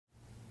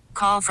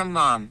Call from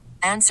mom.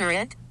 Answer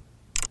it.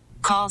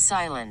 Call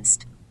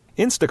silenced.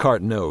 Instacart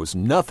knows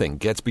nothing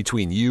gets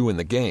between you and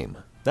the game.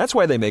 That's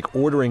why they make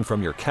ordering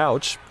from your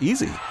couch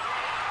easy.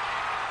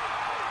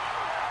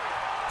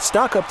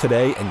 Stock up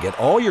today and get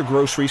all your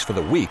groceries for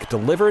the week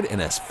delivered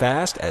in as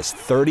fast as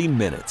 30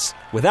 minutes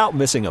without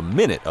missing a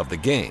minute of the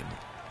game.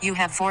 You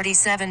have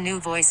 47 new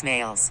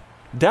voicemails.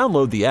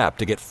 Download the app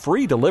to get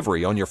free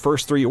delivery on your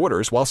first 3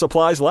 orders while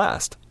supplies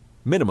last.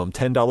 Minimum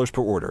 $10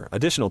 per order.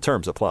 Additional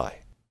terms apply.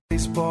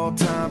 Baseball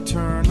time,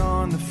 turn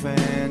on the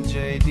fan.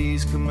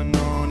 JD's coming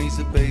on, he's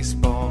a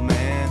baseball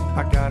man.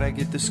 I gotta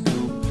get the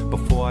scoop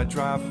before I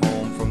drive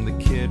home from the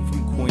kid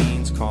from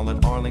Queens,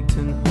 calling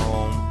Arlington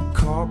home.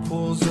 Car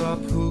pulls up,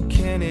 who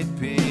can it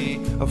be?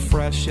 A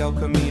fresh El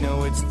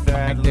Camino, it's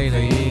that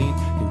Levine.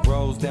 He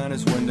rolls down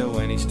his window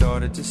and he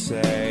started to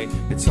say,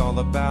 it's all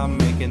about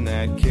making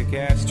that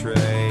kick-ass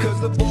trade.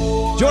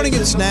 Joining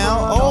us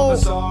now,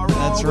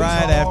 that's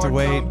right, I have to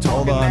wait,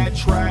 hold on.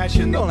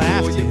 You don't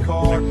have to,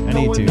 I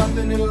need to.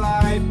 Nothing in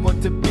life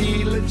but to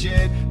be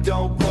legit.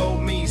 Don't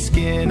quote me,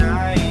 skin,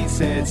 I ain't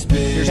said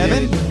spit.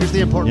 Kevin, here's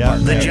the important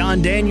part. The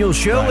Jon Daniels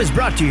Show is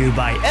brought to you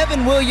by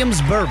Evan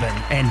Williams Bourbon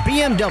and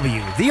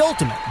BMW, the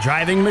ultimate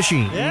driving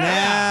machine. Yeah.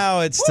 Now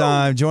it's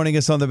time. Joining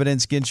us on the Ben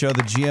Skin Show,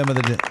 the GM of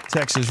the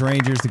Texas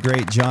Rangers, the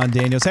great Jon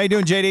Daniels. How you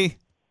doing, JD?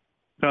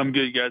 I'm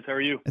good, guys. How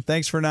are you?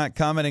 Thanks for not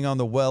commenting on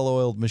the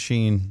well-oiled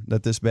machine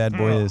that this bad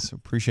boy is.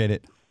 Appreciate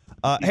it.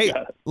 Hey,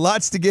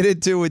 lots to get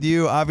into with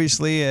you,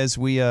 obviously, as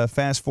we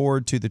fast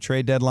forward to the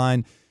trade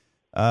deadline.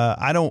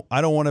 I don't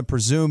want to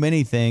presume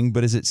anything,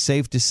 but is it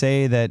safe to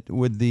say that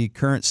with the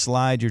current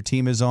slide your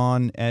team is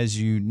on as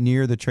you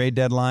near the trade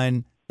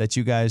deadline, that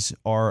you guys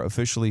are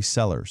officially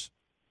sellers?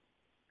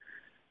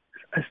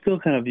 I still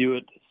kind of view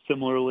it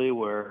similarly,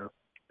 where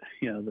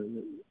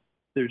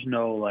there's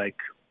no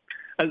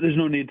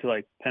need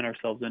to pen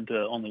ourselves into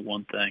only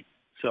one thing.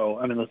 So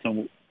I mean,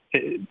 listen,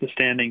 the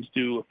standings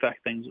do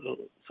affect things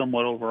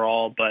somewhat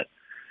overall, but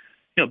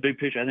big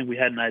picture, I think we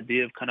had an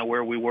idea of kind of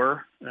where we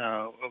were,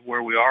 of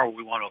where we are, what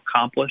we want to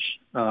accomplish.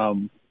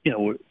 To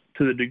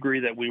the degree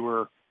that we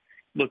were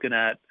looking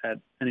at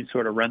any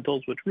sort of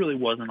rentals, which really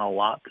wasn't a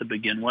lot to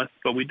begin with,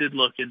 but we did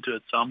look into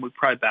it some. We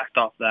probably backed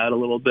off that a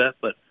little bit,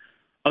 but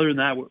other than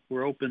that,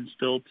 we're open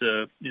still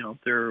to, if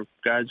there are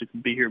guys who can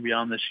be here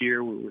beyond this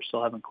year. We're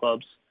still having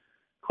club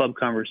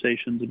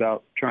conversations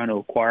about trying to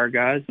acquire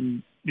guys,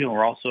 and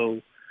we're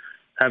also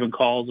having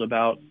calls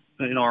about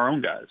our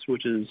own guys,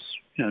 which is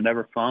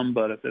never fun.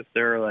 But if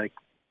they're like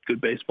good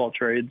baseball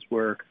trades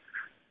where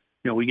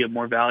we get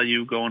more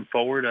value going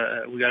forward,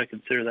 we got to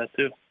consider that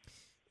too.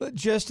 But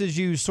just as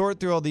you sort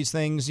through all these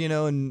things,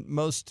 in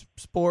most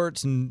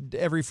sports and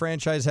every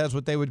franchise has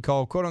what they would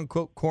call quote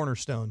unquote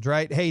cornerstones,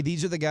 right? Hey,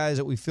 these are the guys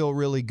that we feel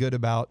really good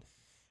about.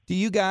 Do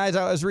you guys?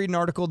 I was reading an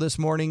article this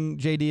morning,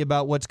 JD,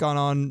 about what's gone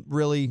on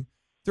really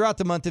throughout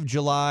the month of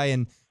July,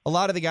 and a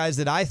lot of the guys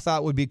that I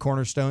thought would be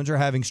cornerstones are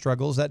having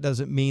struggles. That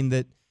doesn't mean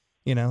that,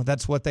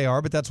 that's what they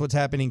are, but that's what's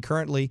happening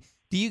currently.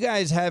 Do you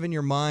guys have in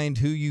your mind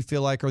who you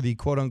feel like are the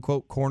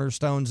quote-unquote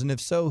cornerstones? And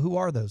if so, who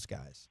are those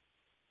guys?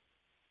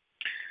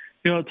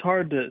 It's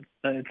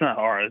not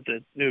hard.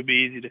 It would be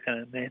easy to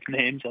kind of name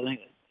names. I think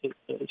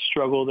it's a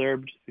struggle there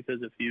just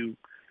because if you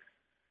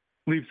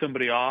leave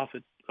somebody off,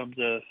 it becomes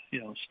a,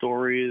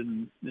 story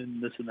and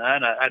this and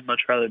that. I'd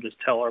much rather just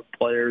tell our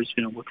players,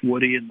 with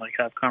Woody and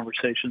have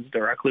conversations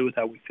directly with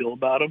how we feel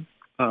about them.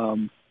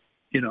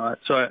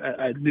 So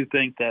I do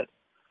think that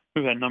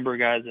we've had a number of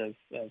guys that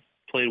have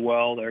played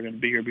well. They're going to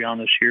be here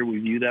beyond this year. We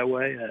view that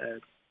way.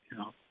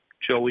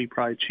 Joey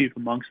probably chief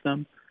amongst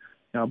them.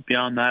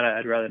 Beyond that,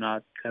 I'd rather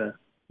not kind of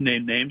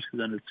name names because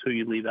then it's who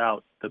you leave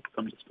out that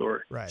becomes a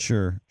story. Right.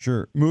 Sure.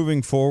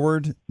 Moving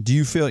forward, do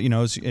you feel,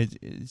 it's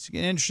an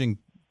interesting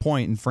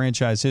point in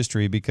franchise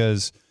history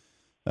because,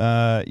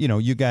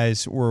 you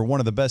guys were one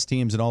of the best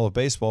teams in all of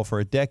baseball for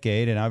a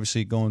decade and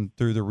obviously going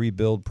through the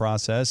rebuild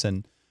process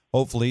and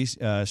hopefully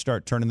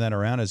start turning that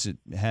around as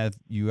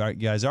you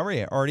guys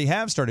already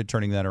have started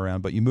turning that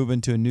around, but you move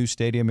into a new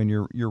stadium and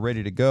you're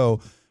ready to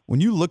go. When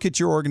you look at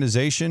your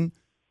organization,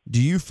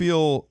 do you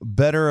feel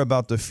better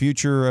about the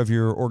future of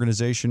your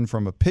organization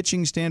from a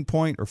pitching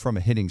standpoint or from a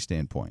hitting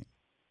standpoint?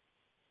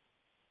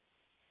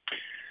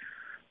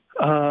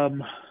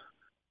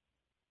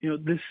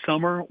 This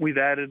summer we've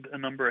added a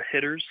number of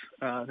hitters.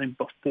 I think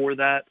before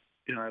that,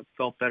 I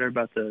felt better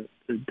about the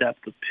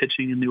depth of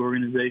pitching in the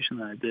organization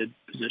than I did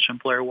position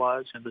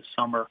player-wise. And this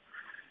summer,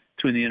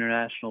 between the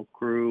international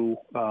crew,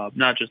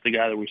 not just the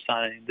guy that we're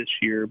signing this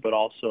year, but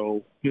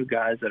also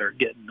guys that are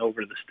getting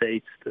over to the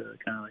States, to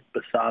kind of like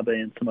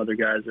Basabe and some other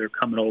guys that are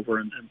coming over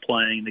and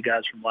playing, the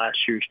guys from last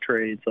year's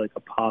trades like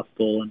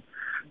Apostle, and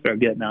they're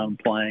getting out and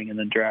playing, and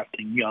then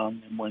drafting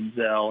Young and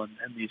Wenzel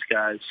and these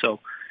guys.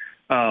 So,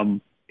 I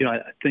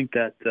think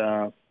that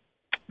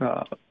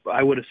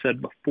I would have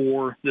said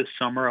before this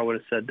summer, I would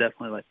have said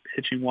definitely like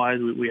pitching-wise,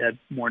 we had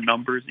more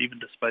numbers, even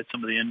despite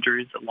some of the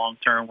injuries. That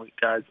long-term, with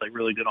guys like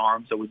really good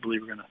arms that we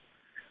believe are going to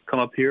come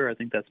up here. I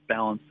think that's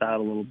balanced out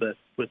a little bit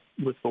with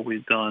what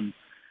we've done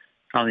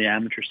on the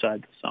amateur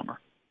side this summer.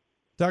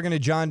 Talking to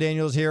Jon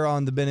Daniels here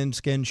on the Ben and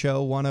Skin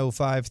Show,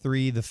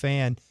 105.3 The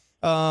Fan.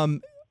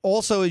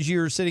 Also, as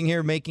you're sitting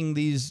here making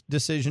these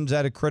decisions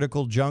at a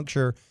critical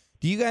juncture,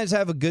 do you guys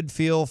have a good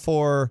feel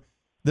for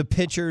the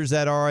pitchers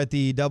that are at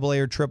the AA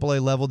or AAA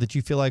level that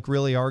you feel like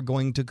really are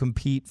going to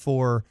compete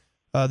for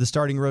the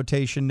starting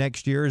rotation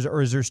next year?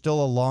 Or is there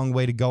still a long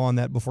way to go on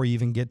that before you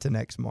even get to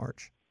next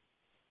March?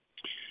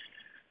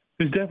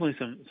 There's definitely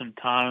some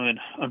time, and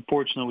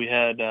unfortunately we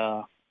had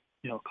a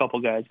couple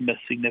guys miss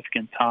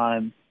significant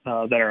time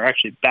that are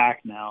actually back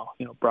now.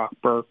 Brock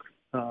Burke,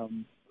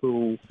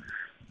 who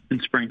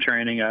in spring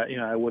training,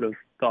 I would have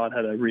thought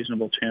had a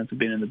reasonable chance of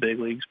being in the big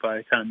leagues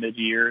by kind of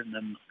mid-year, and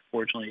then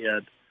unfortunately he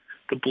had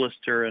the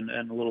blister and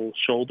a little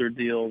shoulder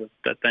deal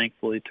that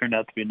thankfully turned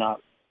out to be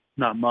not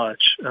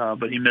much,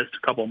 but he missed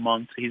a couple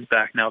months. He's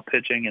back now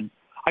pitching, and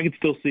I could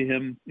still see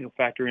him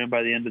factor in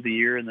by the end of the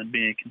year and then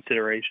being a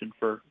consideration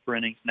for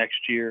innings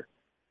next year.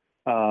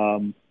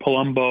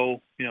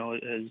 Palumbo,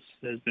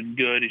 has been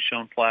good. He's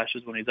shown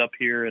flashes when he's up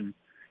here, and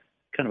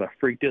kind of a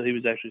freak deal. He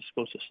was actually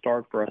supposed to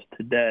start for us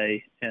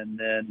today, and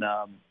then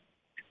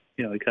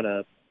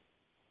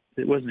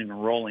it wasn't even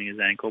rolling his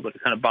ankle, but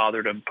it kind of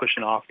bothered him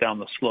pushing off down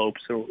the slope.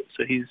 So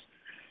he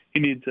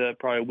needs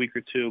probably a week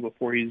or two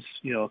before he's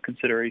a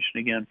consideration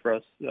again for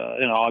us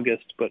in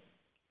August. But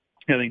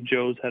I think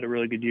Joe's had a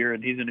really good year,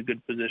 and he's in a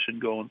good position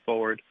going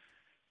forward.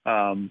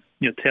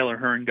 Taylor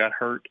Hearn got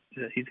hurt.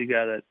 He's a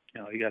guy that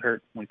he got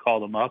hurt when we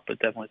called him up, but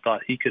definitely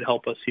thought he could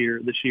help us here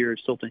this year.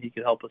 Still think he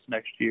could help us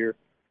next year.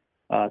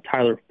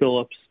 Tyler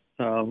Phillips,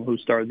 who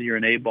started the year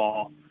in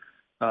A-ball,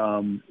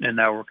 and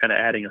now we're kind of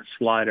adding a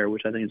slider,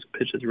 which I think is a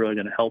pitch that's really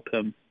going to help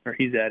him, or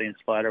he's adding a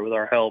slider with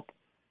our help.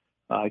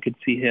 I could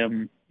see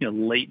him,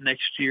 late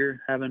next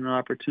year having an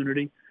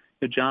opportunity.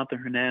 Jonathan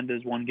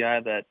Hernandez, one guy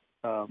that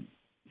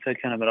he's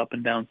had kind of an up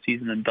and down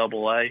season in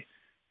AA.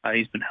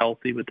 He's been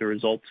healthy, but the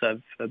results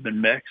have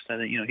been mixed. I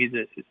think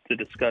it's a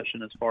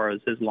discussion as far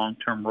as his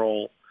long-term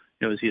role.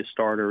 Is he a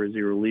starter? Is he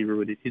a reliever?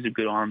 But he's a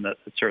good arm that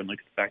certainly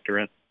could factor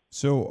in.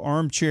 So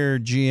armchair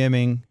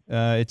GMing,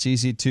 it's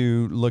easy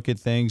to look at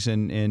things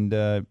and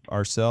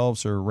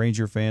ourselves or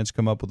Ranger fans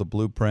come up with a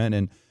blueprint,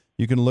 and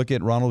you can look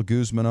at Ronald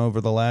Guzman over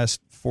the last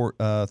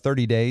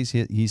 30 days.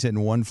 He's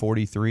hitting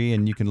 143,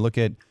 and you can look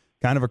at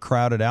kind of a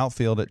crowded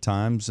outfield at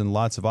times and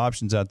lots of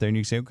options out there, and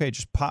you can say, okay,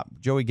 just pop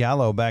Joey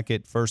Gallo back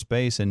at first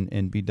base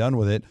and be done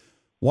with it.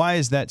 Why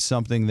is that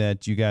something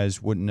that you guys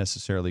wouldn't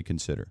necessarily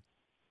consider?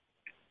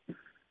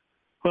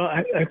 Well,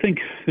 I think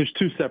there's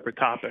two separate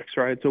topics,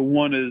 right? So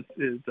one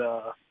is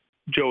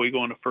Joey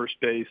going to first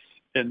base,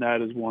 and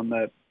that is one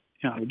that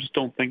we just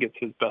don't think it's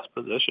his best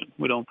position.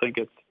 We don't think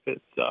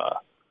it's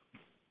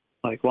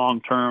like long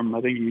term.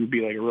 I think he would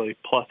be like a really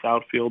plus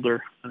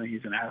outfielder. I think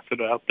he's an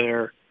asset out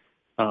there,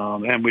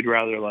 and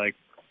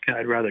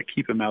I'd rather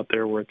keep him out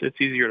there where it's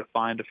easier to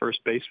find a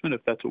first baseman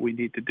if that's what we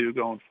need to do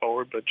going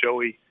forward. But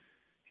Joey,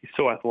 he's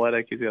so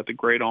athletic. He's got the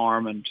great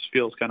arm, and just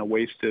feels kind of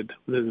wasted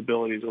with his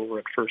abilities over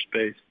at first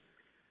base.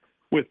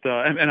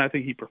 And I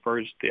think he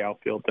prefers the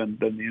outfield than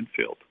the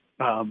infield.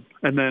 And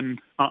then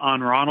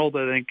on Ronald,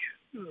 I think,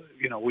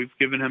 we've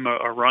given him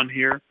a run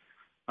here.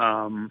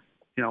 We're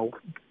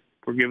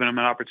giving him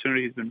an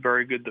opportunity. He's been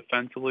very good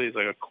defensively. He's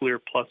like a clear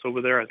plus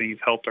over there. I think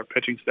he's helped our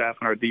pitching staff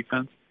and our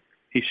defense.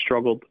 He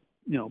struggled,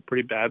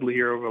 pretty badly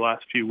here over the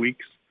last few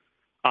weeks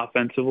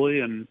offensively.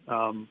 And,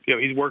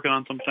 he's working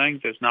on some things.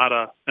 There's not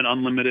an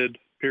unlimited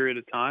period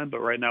of time,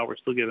 but right now we're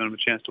still giving him a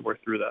chance to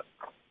work through that.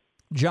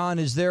 John,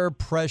 is there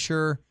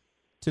pressure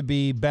to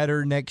be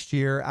better next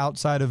year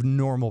outside of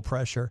normal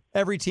pressure?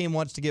 Every team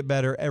wants to get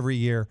better every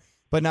year,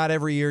 but not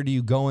every year do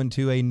you go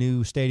into a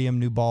new stadium,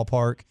 new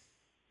ballpark.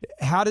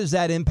 How does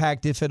that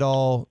impact, if at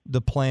all, the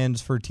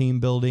plans for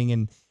team building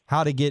and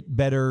how to get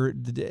better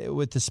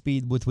with the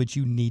speed with which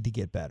you need to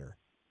get better?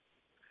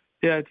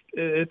 Yeah,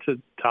 it's a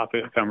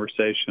topic of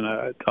conversation.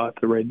 I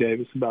talked to Ray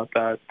Davis about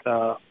that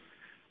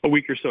a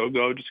week or so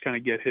ago, just kind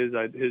of get his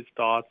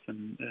thoughts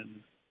and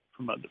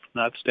from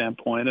that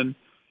standpoint. And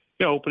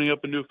opening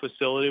up a new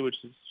facility, which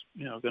is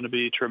going to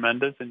be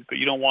tremendous, but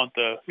you don't want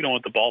the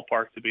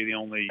ballpark to be the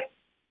only.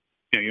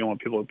 You don't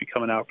want people to be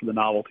coming out for the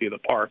novelty of the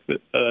park.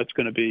 That's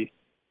going to be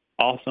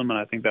awesome, and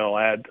I think that'll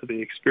add to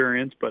the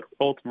experience. But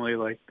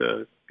ultimately,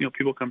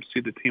 people come to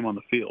see the team on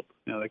the field.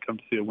 They come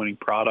to see a winning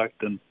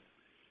product, and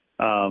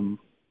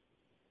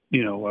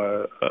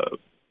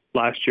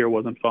last year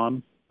wasn't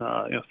fun.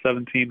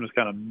 17 was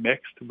kind of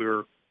mixed. We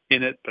were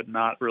in it, but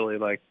not really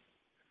like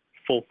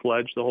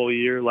full-fledged the whole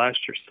year. Last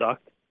year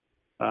sucked.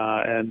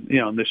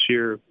 And this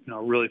year,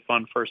 really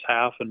fun first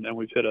half, and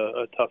we've hit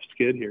a tough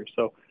skid here.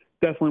 So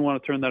definitely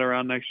want to turn that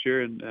around next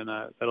year, and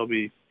that'll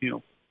be,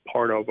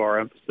 part of our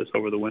emphasis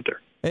over the winter.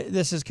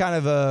 This is kind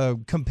of a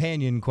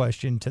companion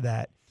question to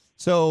that.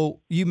 So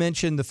you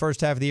mentioned the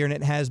first half of the year, and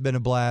it has been a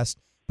blast,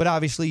 but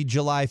obviously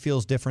July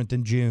feels different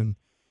than June.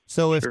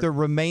 So if the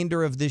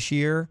remainder of this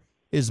year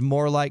is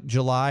more like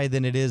July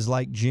than it is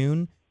like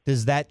June,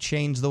 does that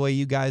change the way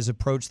you guys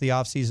approach the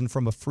offseason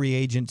from a free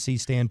agency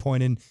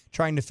standpoint and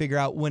trying to figure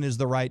out when is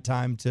the right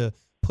time to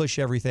push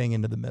everything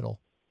into the middle?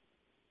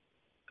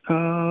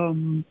 I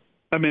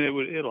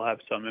mean, it'll have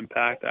some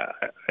impact.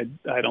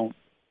 I don't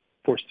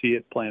foresee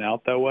it playing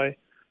out that way.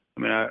 I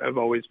mean, I've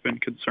always been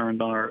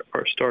concerned on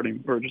our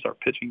starting or just our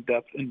pitching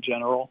depth in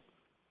general.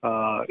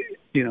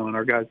 And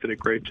our guys did a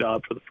great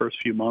job for the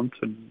first few months,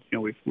 and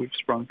we've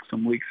sprung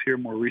some leaks here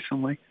more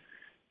recently.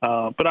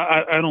 But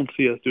I don't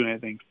see us doing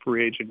anything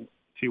free agency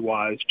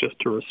wise just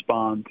to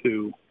respond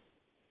to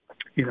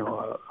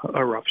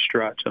a rough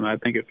stretch. And I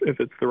think if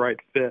it's the right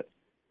fit,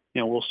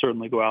 we'll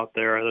certainly go out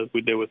there as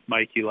we did with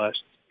Mikey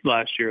last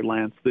year,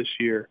 Lance this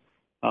year,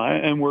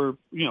 and we're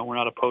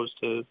not opposed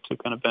to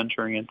kind of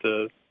venturing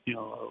into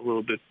a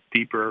little bit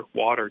deeper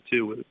water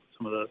too with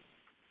some of the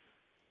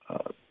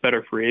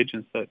better free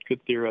agents that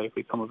could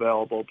theoretically come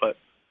available. But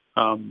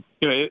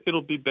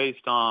it'll be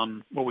based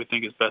on what we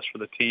think is best for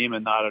the team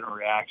and not in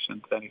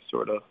reaction to any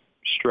sort of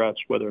stretch,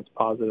 whether it's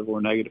positive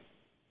or negative.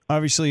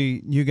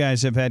 Obviously, you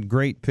guys have had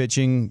great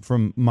pitching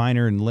from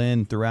Minor and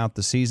Lynn throughout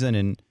the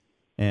season,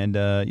 and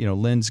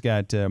Lynn's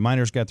got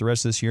Minor's got the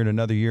rest of this year and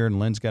another year, and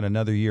Lynn's got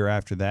another year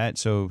after that.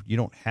 So you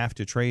don't have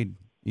to trade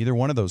either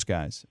one of those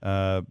guys,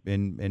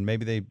 and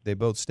maybe they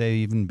both stay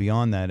even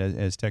beyond that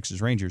as Texas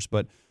Rangers.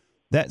 But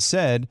that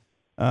said,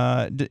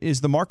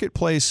 is the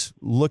marketplace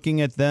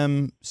looking at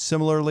them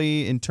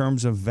similarly in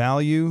terms of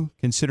value,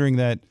 considering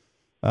that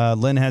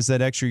Lynn has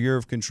that extra year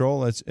of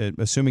control? That's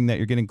assuming that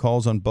you're getting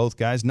calls on both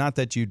guys. Not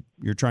that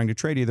you're trying to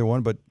trade either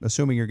one, but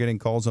assuming you're getting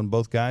calls on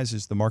both guys,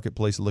 is the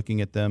marketplace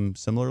looking at them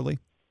similarly?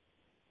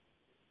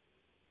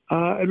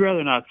 I'd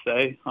rather not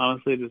say,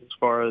 honestly, just as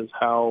far as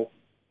how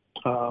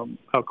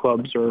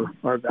clubs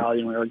are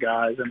valuing our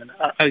guys. I mean,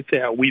 I'd say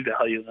how we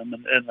value them,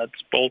 and that's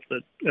both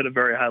at a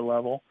very high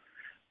level.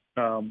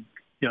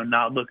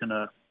 Not looking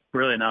to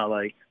really not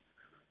like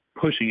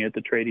pushing it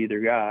to trade either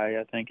guy.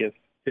 I think if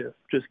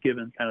just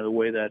given kind of the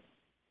way that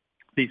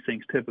these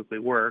things typically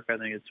work, I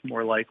think it's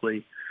more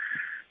likely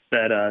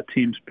that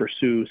teams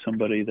pursue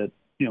somebody that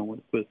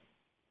with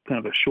kind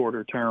of a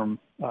shorter term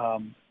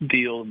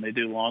deal than they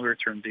do longer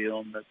term deal,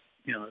 and that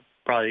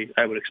probably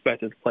I would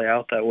expect it to play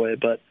out that way.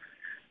 But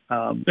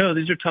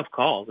these are tough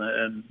calls,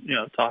 and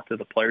talk to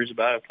the players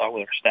about it, talk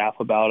with our staff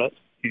about it.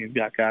 You've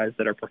got guys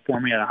that are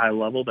performing at a high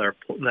level that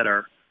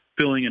are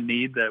filling a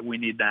need that we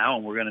need now,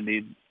 and we're going to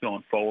need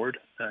going forward.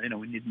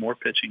 We need more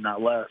pitching, not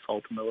less,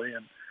 ultimately.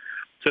 And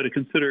so to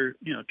consider,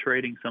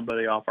 trading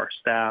somebody off our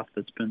staff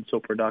that's been so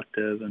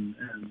productive, and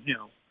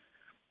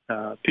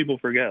people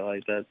forget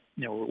like that.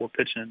 We're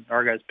pitching,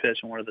 our guys pitch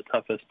in one of the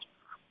toughest,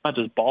 not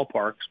just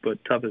ballparks,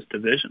 but toughest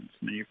divisions.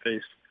 I mean, you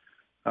face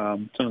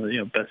some of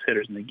the best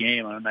hitters in the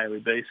game on a nightly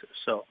basis.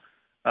 So,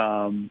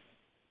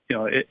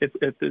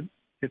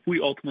 if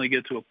we ultimately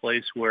get to a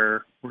place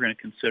where we're going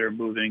to consider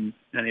moving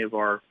any of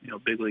our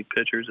big league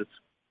pitchers,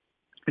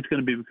 it's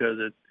going to be because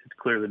it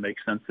clearly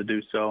makes sense to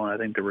do so, and I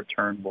think the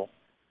return will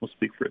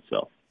speak for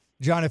itself.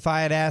 John, if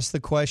I had asked the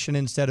question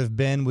instead of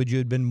Ben, would you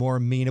have been more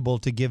amenable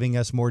to giving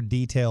us more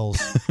details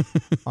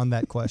on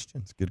that question?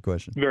 It's a good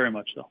question. Very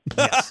much so.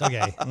 Yes.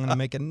 Okay. I'm going to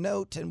make a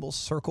note, and we'll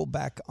circle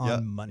back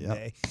on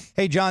Monday. Yep.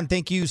 Hey, John,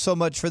 thank you so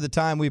much for the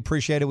time. We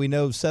appreciate it. We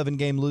know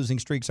 7-game losing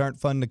streaks aren't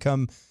fun to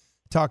come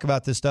talk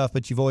about this stuff,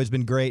 but you've always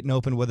been great and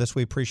open with us.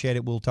 We appreciate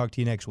it. We'll talk to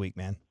you next week,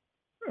 man.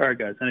 All right,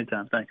 guys.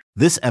 Anytime. Thanks.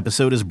 This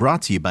episode is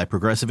brought to you by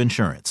Progressive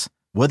Insurance.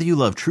 Whether you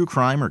love true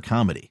crime or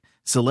comedy,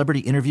 celebrity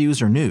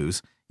interviews or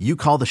news, you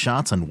call the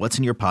shots on what's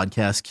in your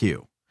podcast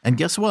queue. And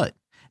guess what?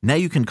 Now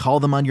you can call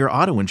them on your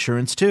auto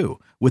insurance too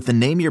with the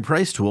Name Your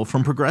Price tool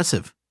from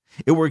Progressive.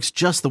 It works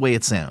just the way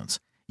it sounds.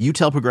 You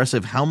tell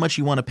Progressive how much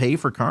you want to pay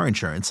for car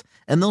insurance,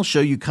 and they'll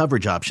show you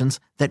coverage options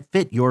that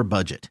fit your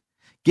budget.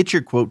 Get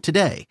your quote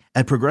today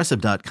at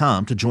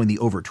Progressive.com to join the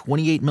over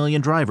 28 million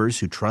drivers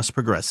who trust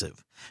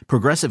Progressive.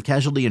 Progressive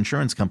Casualty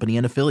Insurance Company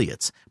and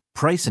Affiliates.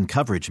 Price and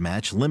coverage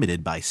match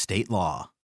limited by state law.